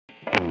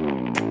Hi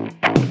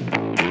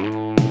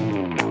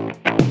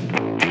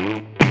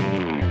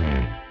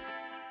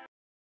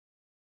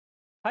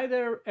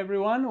there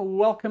everyone,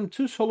 welcome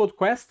to Solo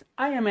Quest.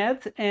 I am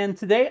Ed and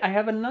today I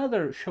have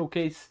another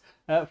showcase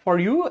for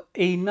you,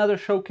 another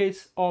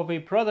showcase of a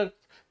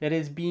product that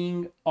is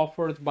being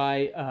offered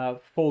by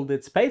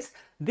Folded Space.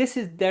 This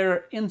is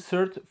their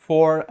insert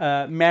for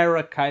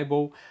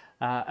Maracaibo,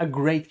 a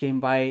great game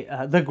by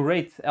the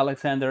great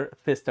Alexander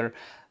Pfister.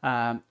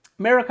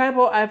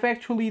 Maracaibo,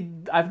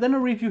 I've done a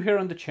review here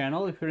on the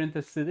channel. If you're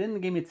interested in the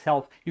game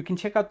itself, you can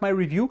check out my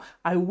review.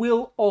 I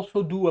will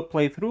also do a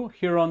playthrough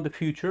here on the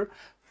future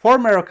for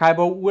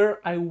Maracaibo, where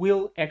I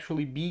will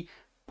actually be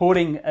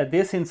putting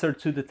this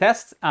insert to the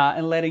test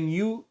and letting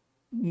you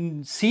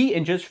see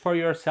and judge for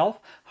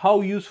yourself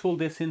how useful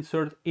this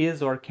insert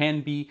is or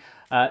can be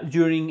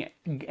during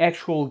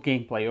actual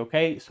gameplay.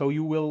 Okay, so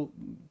you will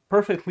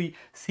perfectly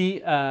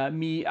see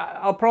me.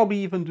 I'll probably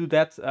even do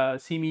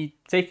that. See me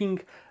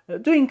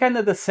doing kind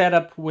of the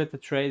setup with the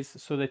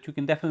trays, so that you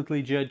can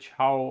definitely judge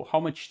how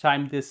much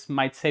time this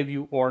might save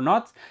you or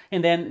not,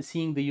 and then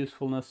seeing the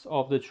usefulness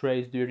of the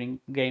trays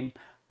during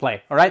gameplay.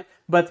 All right,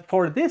 but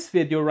for this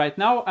video right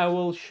now, I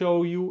will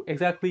show you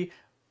exactly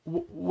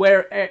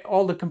where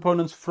all the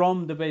components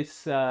from the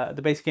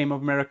base game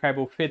of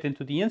Maracaibo fit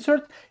into the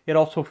insert. It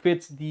also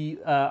fits the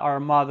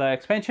Armada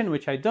expansion,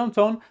 which I don't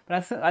own,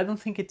 but I don't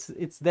think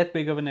it's that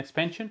big of an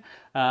expansion.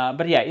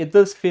 But yeah, it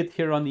does fit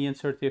here on the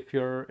insert if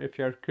you're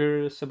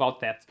curious about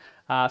that.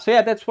 So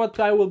yeah, that's what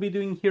I will be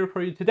doing here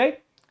for you today.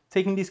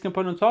 Taking these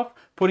components off,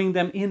 putting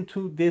them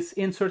into this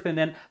insert, and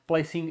then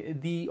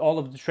placing all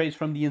of the trays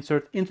from the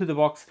insert into the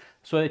box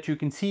so that you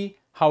can see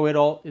how it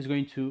all is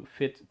going to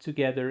fit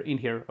together in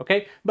here,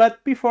 okay?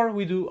 But before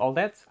we do all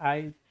that,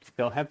 I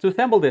still have to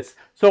assemble this.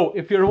 So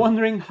if you're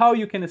wondering how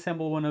you can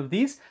assemble one of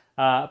these,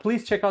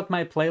 please check out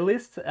my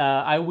playlist.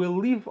 I will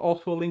leave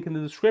also a link in the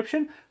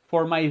description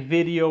for my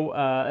video,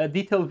 a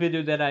detailed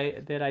video that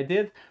I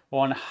did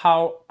on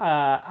how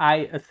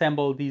I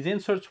assemble these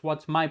inserts,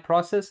 what's my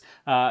process.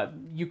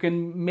 You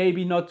can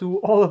maybe not do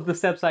all of the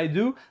steps I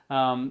do,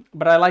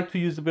 but I like to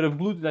use a bit of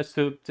glue just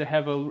to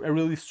have a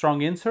really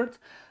strong insert.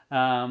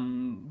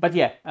 But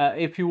yeah,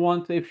 if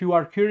you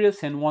are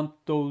curious and want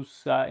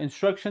those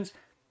instructions,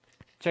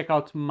 check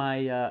out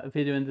my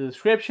video in the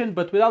description.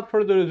 But without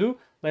further ado,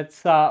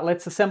 let's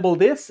assemble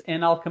this,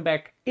 and I'll come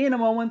back in a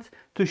moment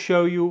to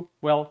show you,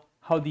 well,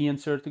 how the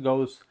insert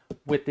goes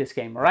with this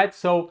game. All right,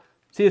 so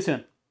see you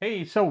soon.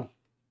 Hey, so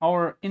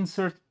our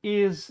insert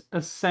is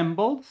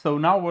assembled. So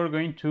now we're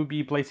going to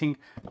be placing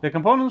the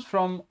components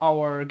from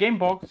our game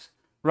box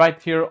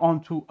right here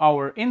onto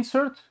our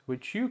insert,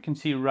 which you can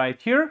see right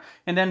here,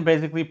 and then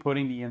basically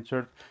putting the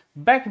insert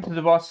back into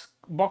the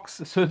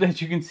box so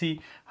that you can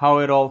see how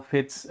it all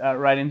fits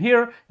right in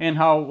here, and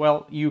how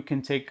well you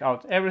can take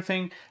out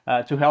everything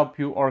to help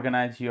you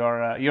organize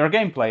your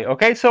gameplay.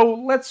 Okay, so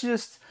let's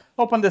just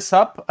open this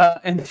up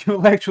and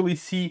you'll actually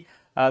see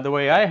the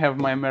way I have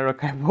my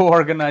Maracaibo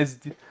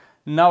organized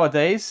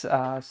nowadays. So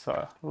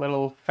a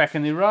little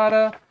fucking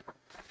errata.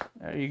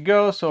 There you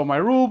go. So my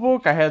rule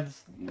book, I had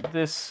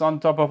this on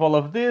top of all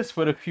of this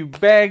with a few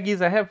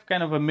baggies. I have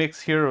kind of a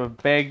mix here of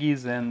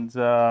baggies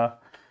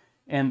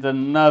and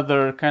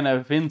another kind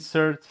of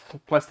insert,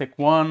 plastic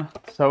one.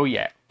 So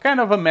yeah, kind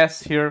of a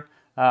mess here.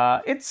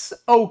 It's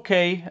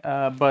okay,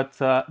 but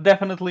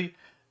definitely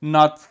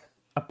not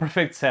a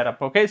perfect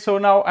setup. Okay, so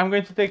now I'm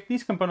going to take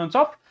these components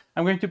off.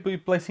 I'm going to be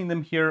placing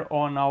them here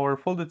on our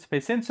folded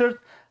space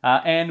insert,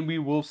 and we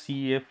will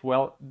see if,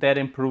 well, that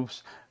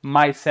improves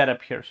my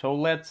setup here. So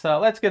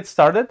let's get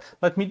started.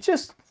 Let me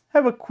just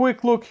have a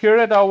quick look here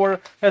at our,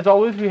 as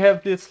always, we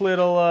have this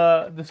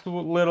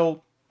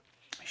little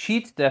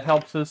sheet that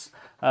helps us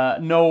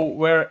know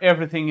where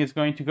everything is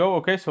going to go.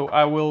 Okay, so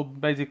I will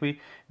basically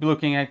be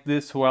looking at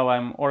this while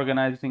I'm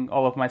organizing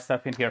all of my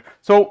stuff in here.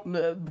 So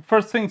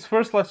first things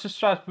first, let's just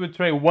start with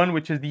tray 1,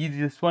 which is the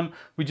easiest one.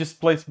 We just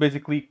place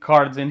basically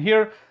cards in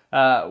here.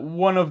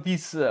 One of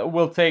these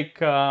will take,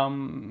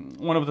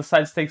 one of the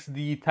sides takes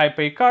the type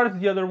A cards,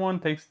 the other one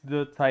takes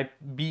the type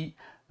B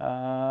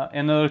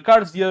and other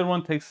cards, the other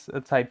one takes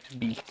a type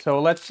B. So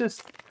let's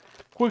just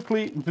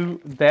quickly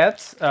do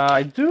that.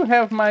 I do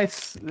have my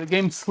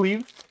game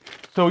sleeve,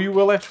 so you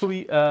will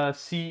actually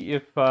see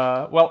if,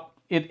 well,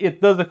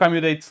 it does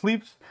accommodate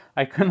sleeves.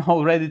 I can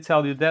already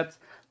tell you that,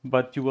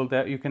 but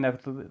you can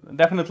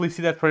definitely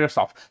see that for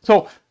yourself.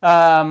 So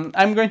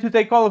I'm going to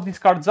take all of these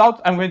cards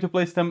out. I'm going to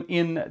place them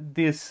in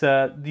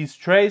these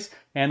trays,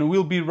 and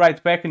we'll be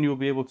right back, and you'll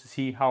be able to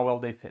see how well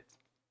they fit.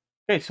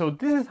 Okay, so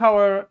this is how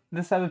I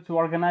decided to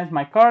organize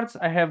my cards.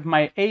 I have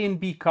my A and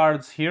B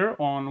cards here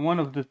on one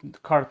of the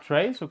card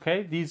trays.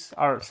 Okay, these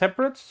are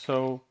separate,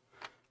 so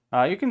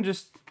you can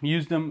just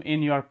use them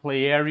in your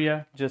play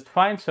area just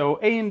fine. So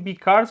A and B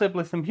cards, I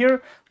place them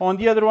here. On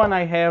the other one,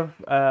 I have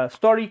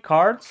story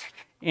cards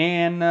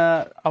and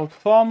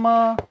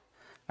Althoma.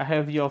 I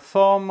have the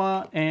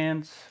Althoma,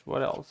 and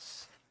what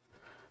else?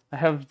 I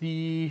have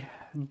the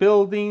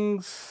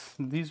buildings,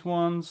 these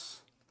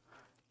ones,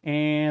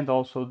 and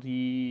also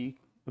the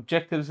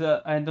objectives.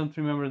 I don't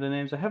remember the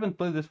names. I haven't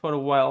played this for a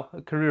while.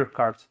 Career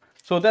cards.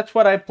 So that's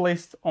what I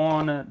placed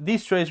on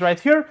these trays right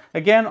here.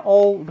 Again,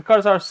 all the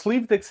cards are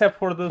sleeved except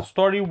for the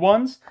story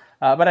ones,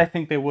 but I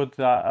think they would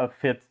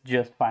fit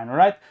just fine, all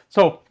right?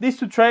 So these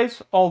 2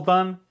 trays, all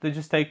done. They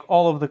just take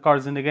all of the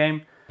cards in the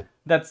game.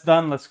 That's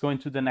done. Let's go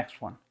into the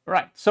next one.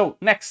 Right, so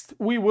next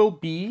we will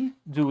be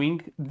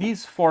doing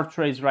these 4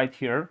 trays right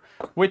here,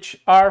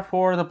 which are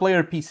for the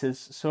player pieces.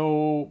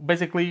 So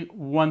basically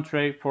 1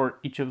 tray for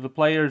each of the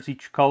players,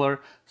 each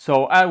color.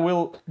 So I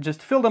will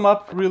just fill them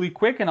up really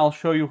quick and I'll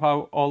show you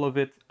how all of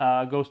it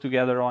goes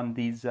together on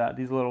these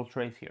little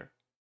trays here.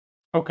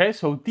 Okay,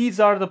 so these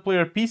are the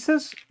player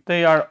pieces.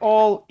 They are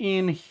all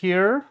in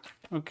here,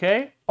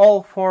 okay,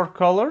 all 4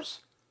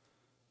 colors.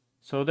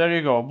 So there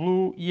you go,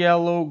 blue,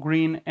 yellow,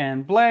 green,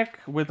 and black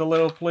with the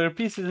little player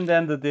pieces and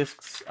then the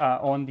discs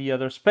on the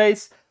other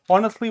space.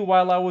 Honestly,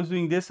 while I was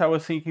doing this, I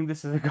was thinking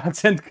this is a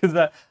godsend because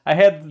I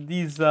had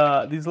these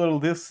little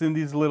discs in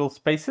these little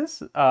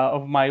spaces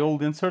of my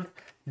old insert.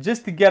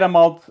 Just to get them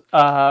out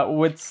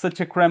with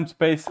such a cramped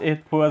space,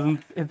 it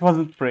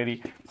wasn't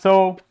pretty.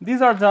 So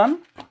these are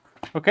done.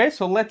 Okay,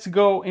 so let's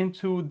go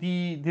into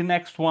the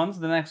next ones,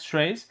 the next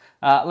trays.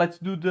 Let's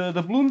do the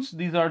balloons.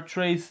 These are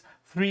trays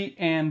 3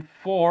 and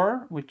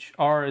 4, which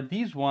are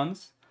these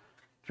ones,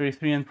 tray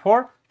 3 and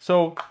 4.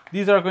 So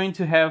these are going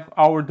to have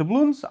our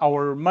doubloons,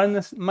 our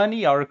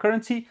money, our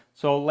currency.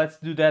 So let's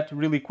do that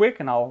really quick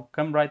and I'll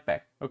come right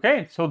back.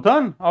 Okay, so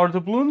done, our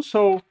doubloons.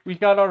 So we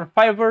got our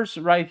fivers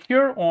right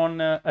here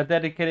on a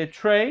dedicated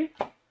tray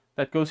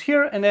that goes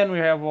here. And then we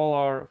have all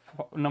our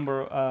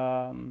number,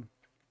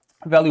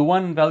 value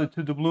 1, value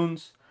 2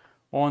 doubloons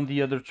on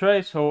the other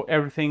tray. So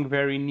everything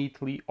very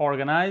neatly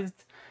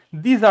organized.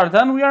 These are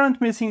done. We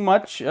aren't missing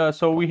much.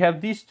 So we have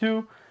these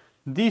two,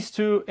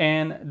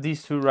 and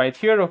these 2 right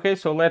here. Okay,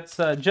 so let's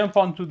jump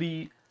on to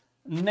the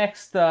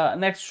next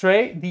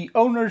tray, the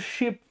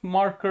ownership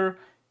marker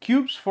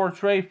cubes for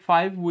tray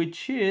 5,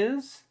 which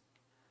is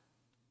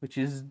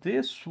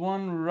this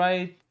one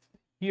right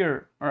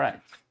here. All right.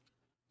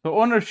 So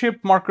ownership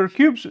marker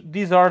cubes.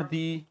 These are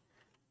the.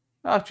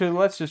 Actually,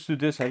 let's just do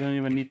this. I don't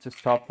even need to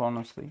stop,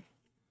 honestly.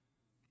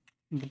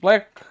 The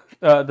black,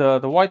 the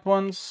white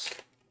ones.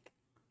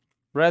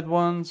 Red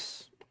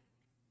ones,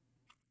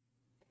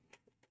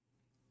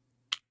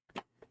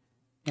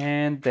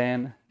 and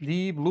then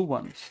the blue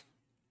ones.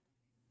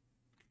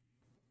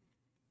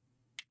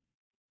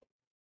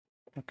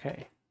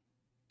 Okay,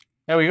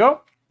 there we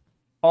go,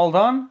 all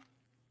done,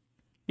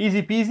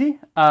 easy peasy.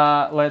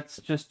 Let's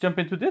just jump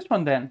into this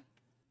one then,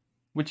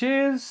 which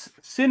is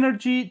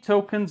synergy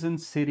tokens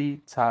and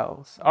city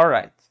tiles. All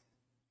right.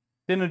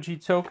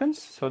 Synergy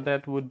tokens, so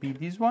that would be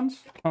these ones.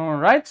 All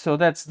right, so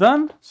that's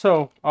done.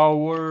 So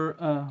our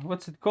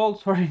what's it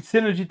called, sorry,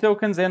 synergy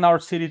tokens and our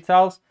city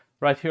tiles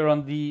right here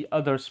on the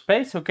other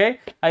space. Okay,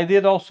 I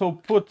did also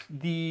put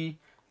the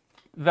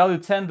value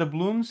 10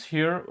 doubloons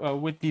here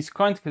with these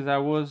coins because I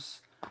was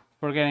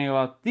forgetting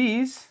about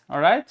these. All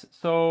right,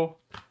 so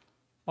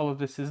all of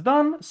this is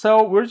done.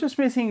 So we're just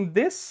missing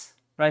this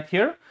right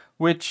here,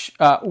 which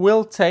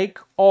will take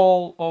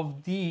all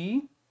of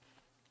the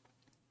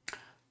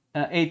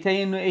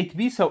 8A and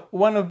 8B. So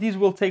one of these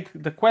will take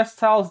the quest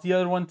tiles, the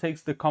other one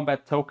takes the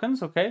combat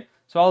tokens. Okay,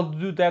 so I'll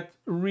do that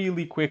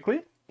really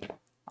quickly.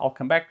 I'll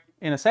come back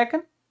in a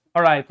second.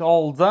 All right,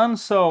 all done.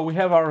 So we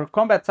have our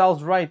combat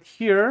tiles right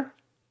here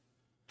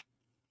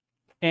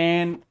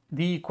and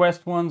the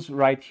quest ones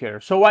right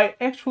here. So I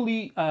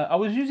actually I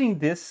was using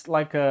this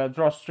like a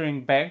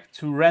drawstring bag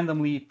to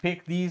randomly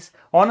pick these.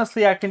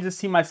 Honestly, I can just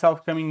see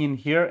myself coming in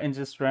here and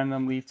just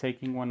randomly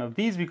taking one of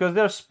these because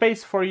there's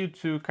space for you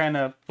to kind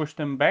of push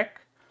them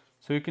back.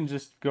 So you can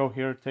just go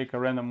here, take a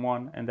random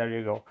one, and there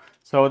you go.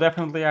 So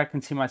definitely I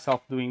can see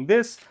myself doing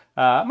this.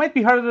 Might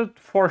be harder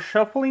for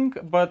shuffling,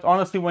 but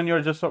honestly, when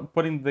you're just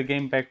putting the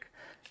game back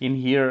in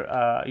here,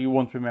 you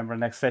won't remember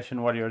next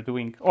session what you're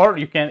doing, or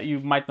you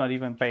might not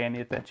even pay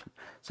any attention.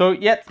 So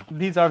yet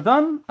these are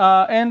done,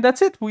 and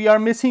that's it. We are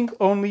missing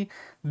only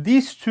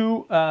these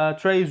 2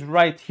 trays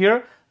right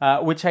here,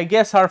 which I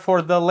guess are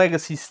for the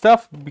legacy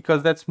stuff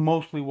because that's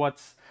mostly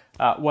what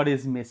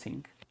is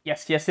missing.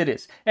 Yes, it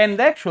is.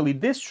 And actually,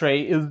 this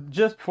tray is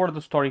just for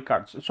the story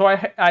cards. So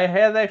I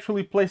had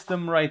actually placed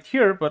them right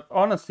here, but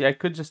honestly, I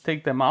could just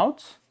take them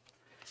out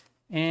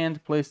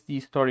and place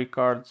these story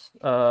cards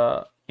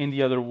in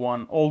the other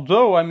one.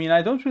 Although, I mean,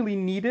 I don't really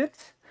need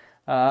it.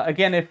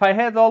 Again, if I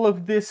had all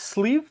of this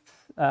sleeved,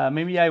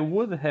 maybe I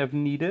would have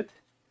needed.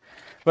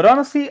 But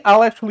honestly,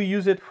 I'll actually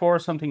use it for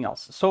something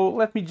else. So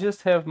let me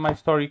just have my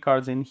story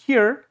cards in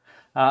here.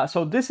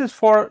 So this is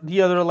for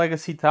the other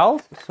legacy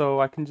tiles.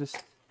 So I can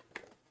just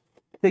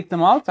take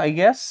them out, I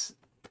guess.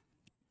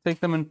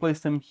 Take them and place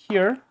them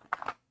here.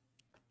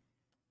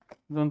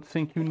 Don't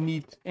think you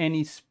need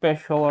any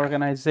special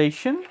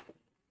organization.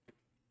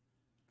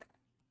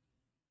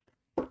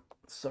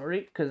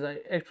 Sorry, because I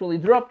actually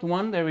dropped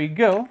one. There we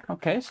go.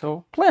 Okay,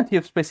 so plenty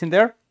of space in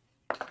there.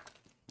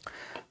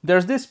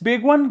 There's this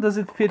big one. Does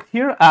it fit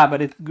here? Ah,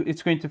 but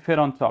it's going to fit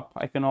on top.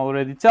 I can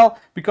already tell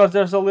because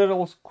there's a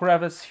little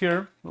crevice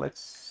here.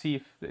 Let's see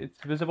if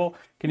it's visible.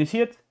 Can you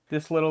see it?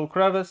 This little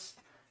crevice.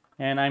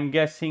 And I'm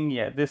guessing,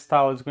 yeah, this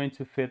tile is going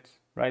to fit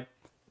right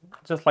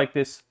just like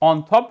this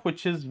on top,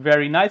 which is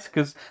very nice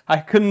because I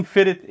couldn't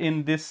fit it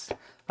in this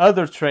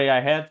other tray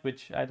I had,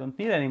 which I don't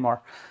need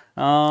anymore.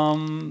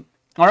 All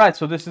right,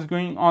 so this is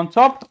going on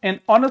top. And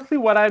honestly,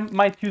 what I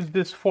might use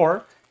this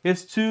for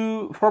is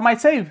for my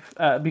save,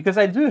 because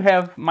I do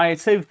have my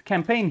saved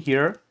campaign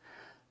here.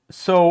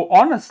 So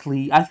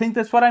honestly, I think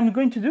that's what I'm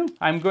going to do.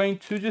 I'm going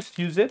to just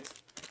use it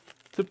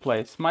to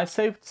place my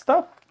saved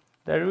stuff.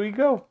 There we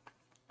go.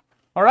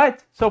 All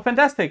right, so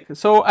fantastic.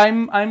 So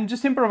I'm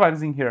just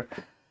improvising here.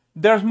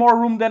 There's more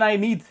room than I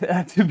need,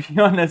 to be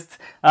honest.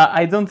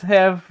 I don't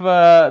have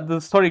the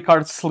story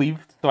card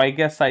sleeved, so I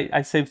guess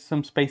I saved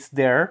some space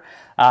there.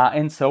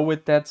 And so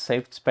with that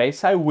saved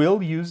space, I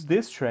will use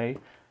this tray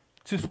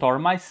to store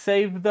my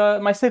saved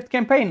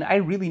campaign. I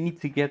really need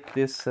to get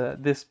this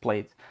this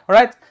plate. All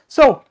right,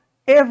 so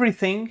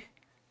everything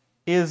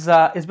is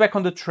back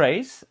on the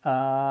trays.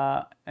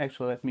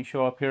 Actually, let me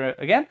show up here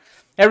again.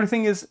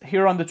 Everything is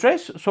here on the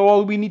trays, so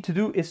all we need to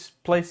do is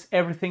place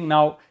everything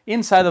now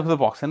inside of the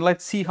box. And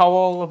let's see how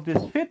all of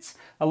this fits,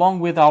 along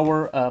with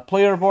our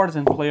player boards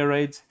and player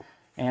aids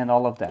and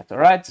all of that. All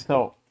right,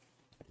 so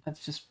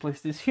let's just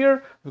place this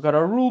here. We've got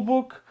our rule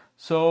book.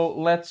 So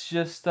let's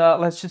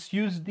just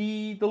use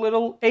the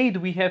little aid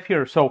we have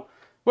here. So,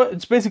 well,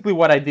 it's basically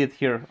what I did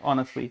here,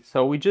 honestly.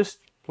 So we just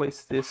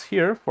place this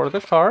here for the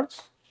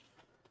cards.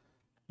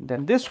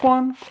 Then this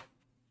one.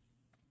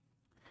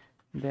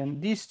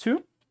 Then these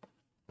two.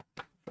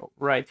 So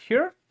right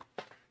here.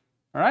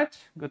 All right,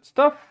 good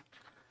stuff.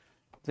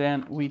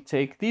 Then we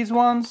take these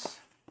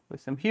ones,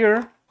 place them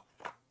here.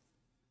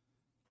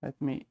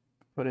 Let me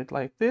put it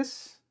like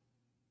this.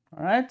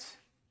 All right.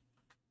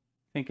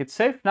 I think it's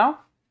safe now.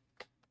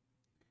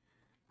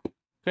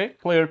 Okay,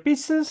 player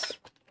pieces,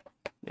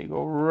 they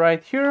go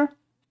right here.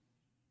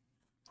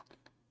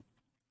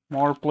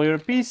 More player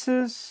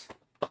pieces,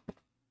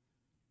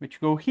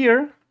 which go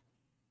here.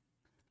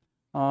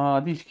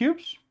 These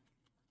cubes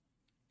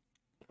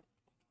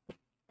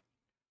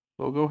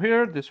will go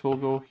here, this will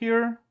go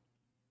here.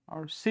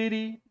 Our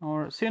city,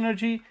 our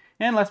synergy,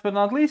 and last but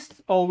not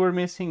least, all we're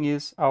missing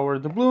is our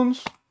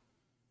doubloons,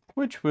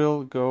 which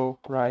will go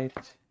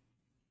right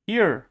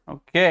here.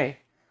 Okay.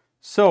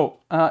 So,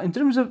 in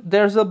terms of,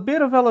 there's a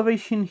bit of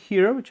elevation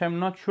here, which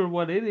I'm not sure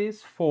what it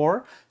is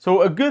for.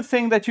 So a good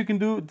thing that you can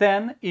do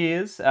then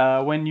is,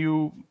 when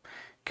you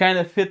kind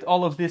of fit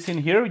all of this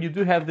in here, you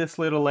do have this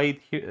little aid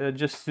here,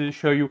 just to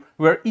show you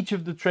where each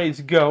of the trays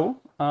go.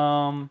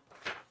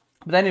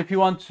 Then if you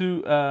want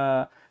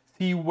to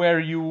see where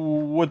you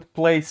would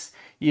place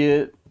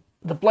the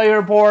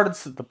player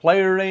boards, the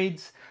player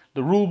aids,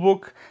 the rule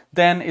book,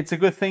 then it's a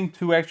good thing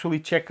to actually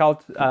check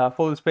out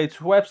Folded Space's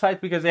website,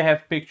 because they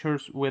have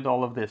pictures with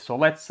all of this. So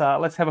let's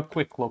have a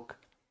quick look.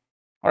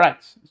 All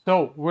right,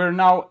 so we're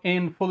now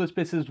in Folded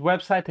Space's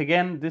website.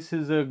 Again, this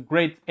is a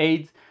great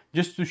aid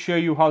just to show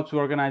you how to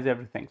organize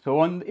everything.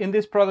 So in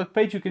this product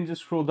page, you can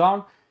just scroll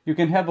down. You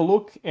can have a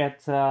look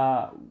at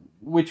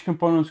which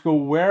components go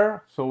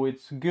where. So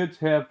it's good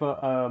to have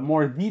a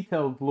more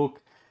detailed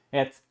look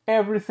at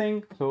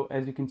everything. So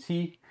as you can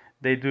see,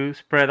 they do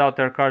spread out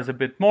their cards a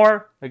bit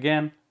more.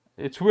 Again,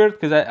 it's weird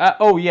because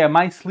oh yeah,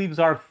 my sleeves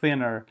are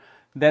thinner.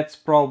 That's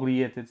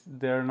probably it.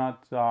 They're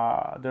not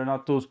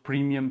those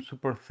premium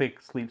super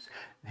thick sleeves.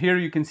 Here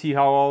you can see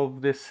how all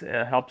of this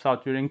helps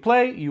out during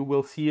play. You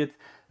will see it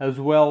as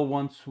well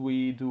once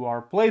we do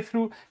our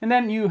playthrough. And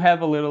then you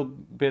have a little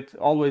bit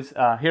always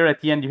here at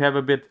the end. You have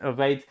a bit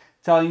of aid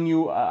telling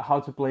you how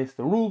to place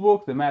the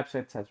rulebook, the maps,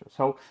 etc.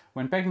 So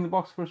when packing the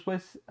box, first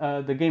place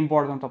the game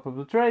board on top of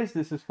the trays.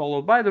 This is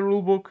followed by the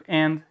rulebook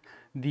and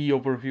the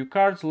overview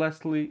cards.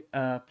 Lastly,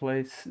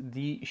 place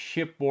the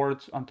ship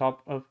boards on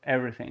top of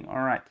everything.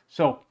 All right.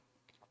 So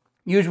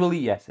usually,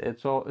 yes,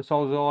 it's always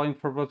allowing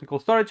for vertical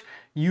storage.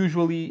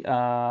 Usually,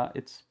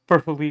 it's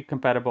perfectly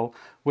compatible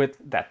with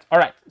that. All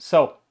right.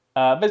 So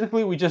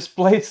basically, we just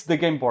place the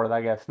game board,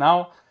 I guess,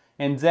 now,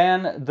 and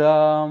then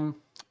the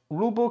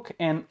rulebook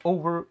and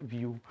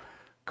overview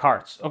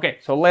cards. Okay,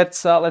 so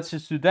let's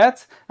just do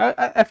that.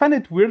 I find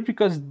it weird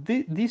because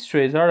these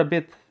trays are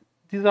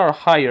these are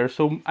higher,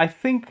 so I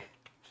think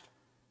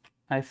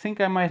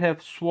I might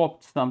have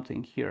swapped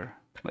something here.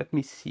 Let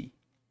me see.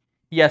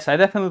 Yes, I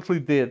definitely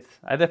did.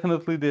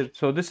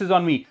 So this is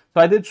on me.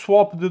 So I did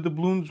swap the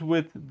doubloons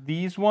with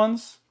these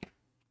ones.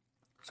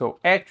 So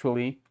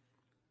actually,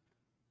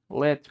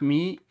 let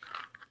me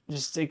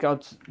just take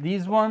out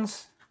these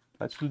ones.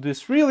 Let's do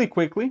this really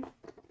quickly.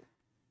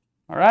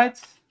 All right.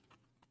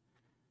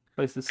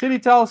 Place the city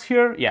tiles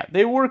here. Yeah,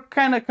 they were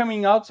kind of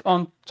coming out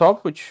on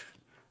top, which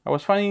I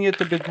was finding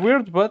it a bit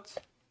weird, but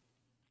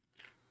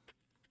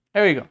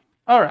there we go.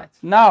 All right,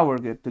 now we're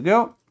good to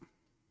go.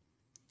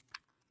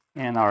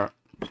 And our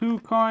 2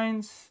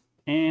 coins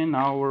and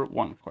our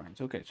 1 coins.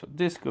 Okay, so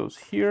this goes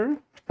here.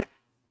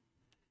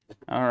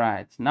 All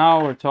right,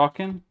 now we're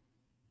talking.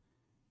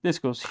 This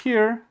goes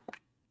here.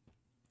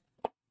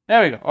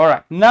 There we go. All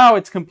right, now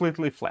it's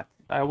completely flat.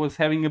 I was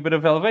having a bit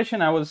of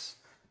elevation. I was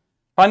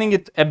finding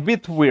it a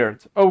bit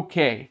weird.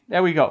 Okay,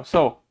 there we go.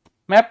 So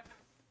map,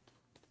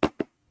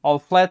 all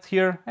flat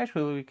here.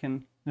 Actually, we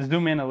can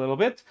zoom in a little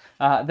bit.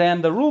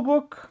 Then the rule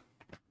book.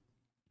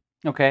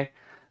 Okay,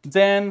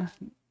 then,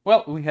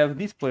 well, we have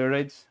these player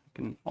aids. We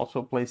can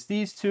also place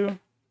these two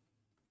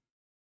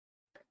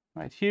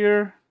right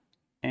here.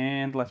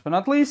 And last but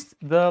not least,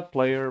 the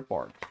player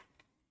board.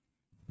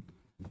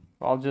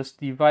 I'll just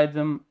divide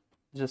them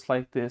just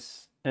like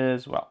this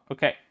as well.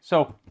 Okay,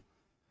 so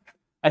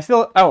I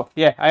still, oh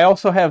yeah, I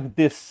also have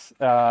this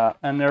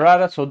an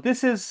errata. So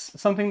this is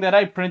something that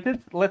I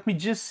printed. Let me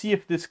just see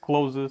if this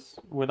closes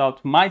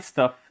without my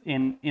stuff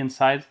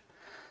inside.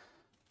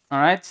 All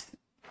right,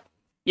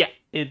 yeah,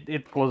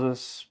 it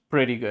closes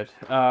pretty good.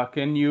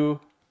 Can you,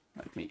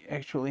 let me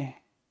actually,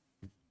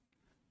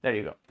 there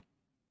you go.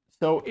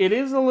 So it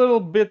is a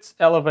little bit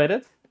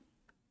elevated,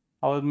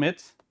 I'll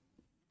admit.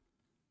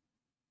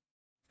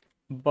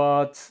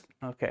 But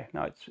okay,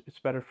 now it's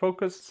better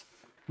focused.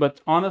 But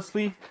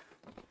honestly,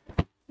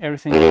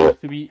 everything seems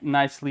to be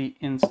nicely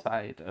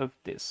inside of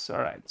this. All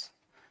right.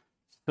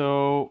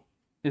 So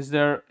is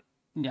there?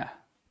 Yeah,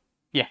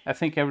 I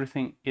think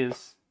everything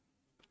is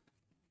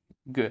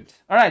good.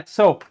 All right.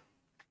 So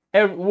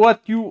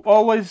what you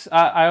always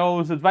I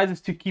always advise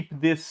is to keep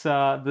this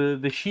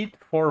the sheet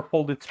for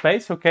folded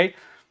space. Okay.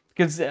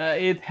 Because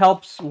it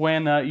helps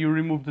when you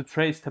remove the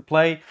trays to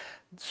play,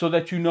 so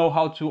that you know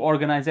how to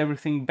organize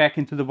everything back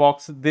into the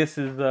box. This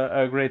is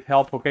a great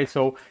help. Okay,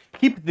 so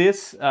keep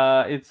this.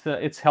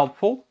 It's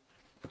helpful.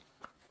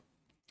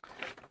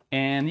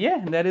 And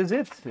yeah, that is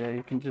it.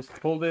 You can just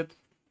fold it.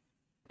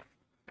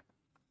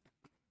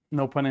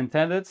 No pun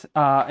intended.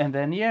 And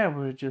then yeah,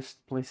 we'll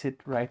just place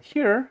it right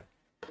here.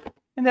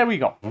 And there we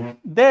go.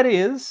 That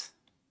is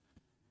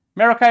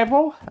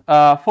Maracaibo,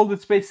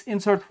 folded space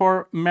insert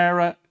for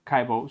Maracaibo.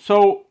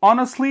 So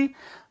honestly,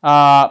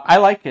 I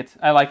like it.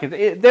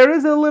 There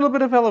is a little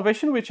bit of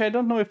elevation, which I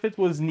don't know if it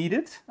was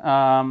needed,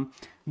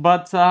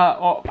 but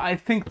I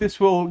think this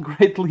will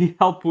greatly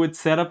help with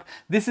setup.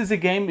 This is a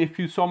game, if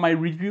you saw my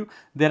review,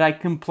 that I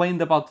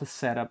complained about the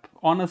setup.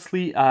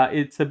 Honestly,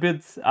 it's a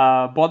bit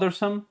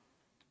bothersome,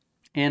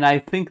 and I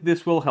think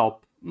this will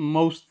help.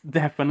 Most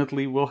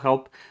definitely will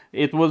help.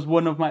 It was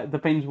one of the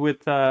pains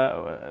with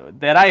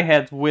that I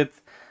had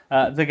with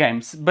the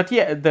games, but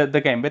yeah,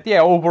 the game. But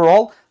yeah,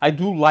 overall, I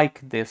do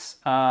like this.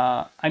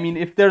 I mean,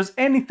 if there's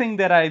anything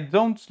that I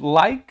don't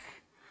like,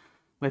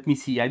 let me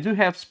see. I do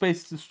have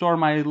space to store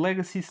my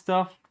legacy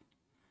stuff.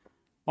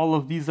 All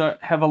of these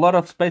have a lot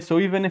of space, so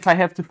even if I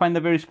have to find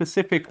a very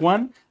specific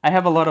one, I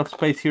have a lot of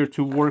space here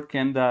to work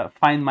and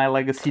find my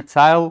legacy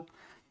tile.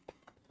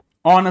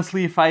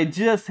 Honestly, if I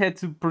just had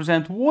to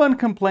present one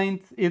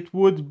complaint, it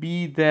would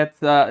be that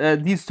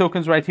these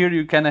tokens right here,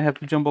 you kind of have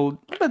to jumble.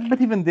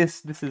 But even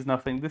this is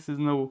nothing. This is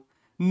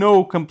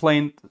no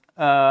complaint.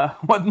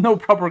 No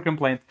proper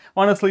complaint.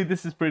 Honestly,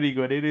 this is pretty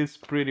good. It is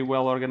pretty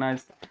well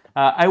organized.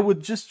 I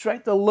would just try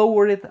to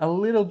lower it a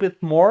little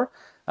bit more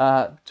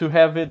to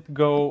have it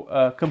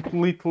go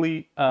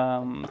completely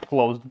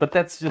closed. But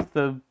that's just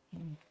a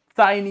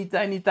tiny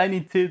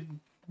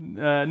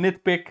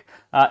nitpick.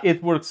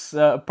 It works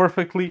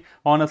perfectly.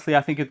 Honestly,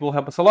 I think it will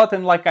help us a lot.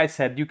 And like I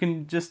said, you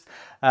can just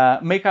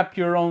make up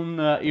your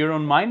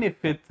own mind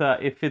if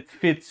it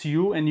fits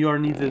you and your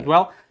needs as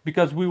well.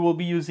 Because we will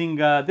be using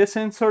this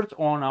insert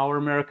on our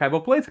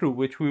Maracaibo playthrough,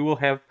 which we will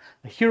have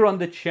here on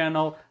the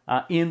channel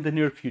in the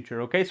near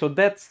future. Okay, so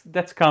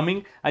that's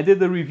coming. I did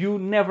the review,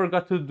 never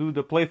got to do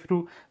the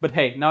playthrough, but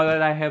hey, now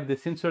that I have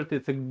this insert,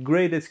 it's a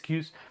great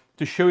excuse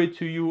to show it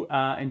to you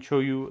and show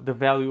you the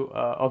value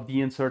of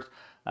the insert.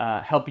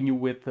 Helping you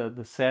with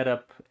the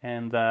setup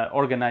and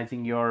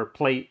organizing your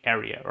play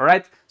area. All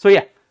right, so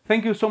yeah,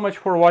 thank you so much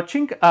for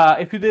watching.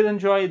 If you did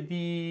enjoy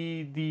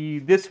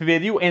this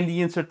video and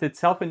the insert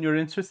itself and you're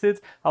interested,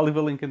 I'll leave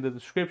a link in the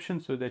description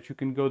so that you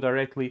can go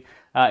directly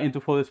into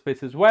Folded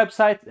Space's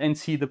website and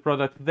see the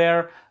product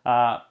there.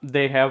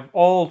 They have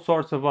all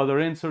sorts of other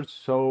inserts,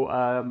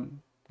 so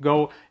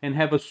go and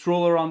have a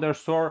stroll around their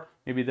store.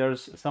 Maybe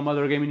there's some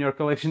other game in your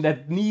collection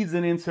that needs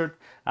an insert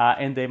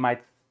and they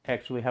might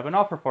actually have an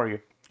offer for you.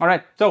 All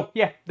right, so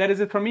yeah, that is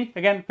it from me.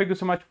 Again, thank you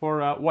so much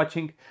for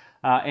watching,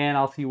 and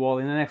I'll see you all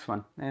in the next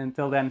one. And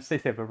until then, stay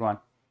safe, everyone.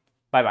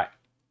 Bye-bye.